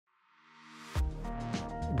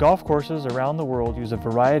Golf courses around the world use a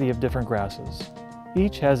variety of different grasses.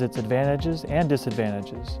 Each has its advantages and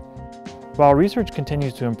disadvantages. While research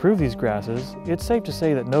continues to improve these grasses, it's safe to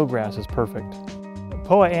say that no grass is perfect.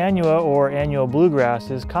 Poa Annua or annual bluegrass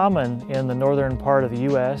is common in the northern part of the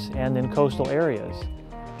U.S. and in coastal areas,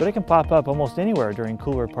 but it can pop up almost anywhere during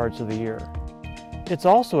cooler parts of the year. It's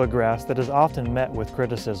also a grass that is often met with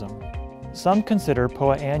criticism. Some consider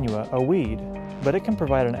Poa Annua a weed, but it can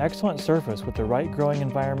provide an excellent surface with the right growing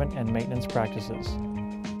environment and maintenance practices.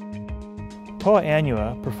 Poa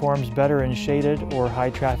Annua performs better in shaded or high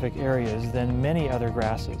traffic areas than many other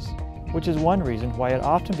grasses, which is one reason why it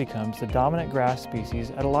often becomes the dominant grass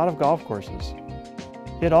species at a lot of golf courses.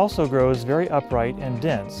 It also grows very upright and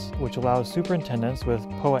dense, which allows superintendents with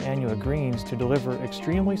Poa Annua greens to deliver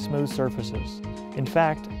extremely smooth surfaces. In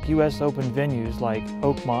fact, U.S. Open venues like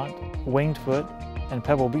Oakmont, Winged Foot, and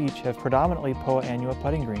Pebble Beach have predominantly Poa Annua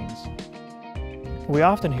putting greens. We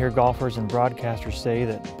often hear golfers and broadcasters say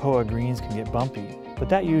that Poa greens can get bumpy, but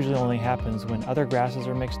that usually only happens when other grasses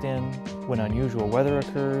are mixed in, when unusual weather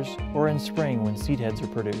occurs, or in spring when seed heads are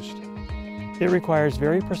produced. It requires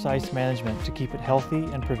very precise management to keep it healthy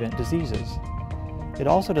and prevent diseases. It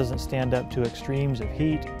also doesn't stand up to extremes of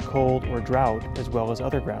heat, cold, or drought as well as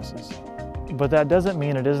other grasses. But that doesn't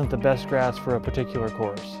mean it isn't the best grass for a particular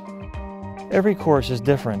course. Every course is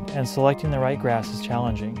different, and selecting the right grass is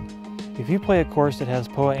challenging. If you play a course that has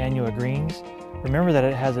Poa Annua greens, remember that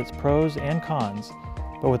it has its pros and cons,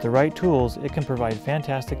 but with the right tools, it can provide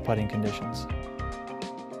fantastic putting conditions.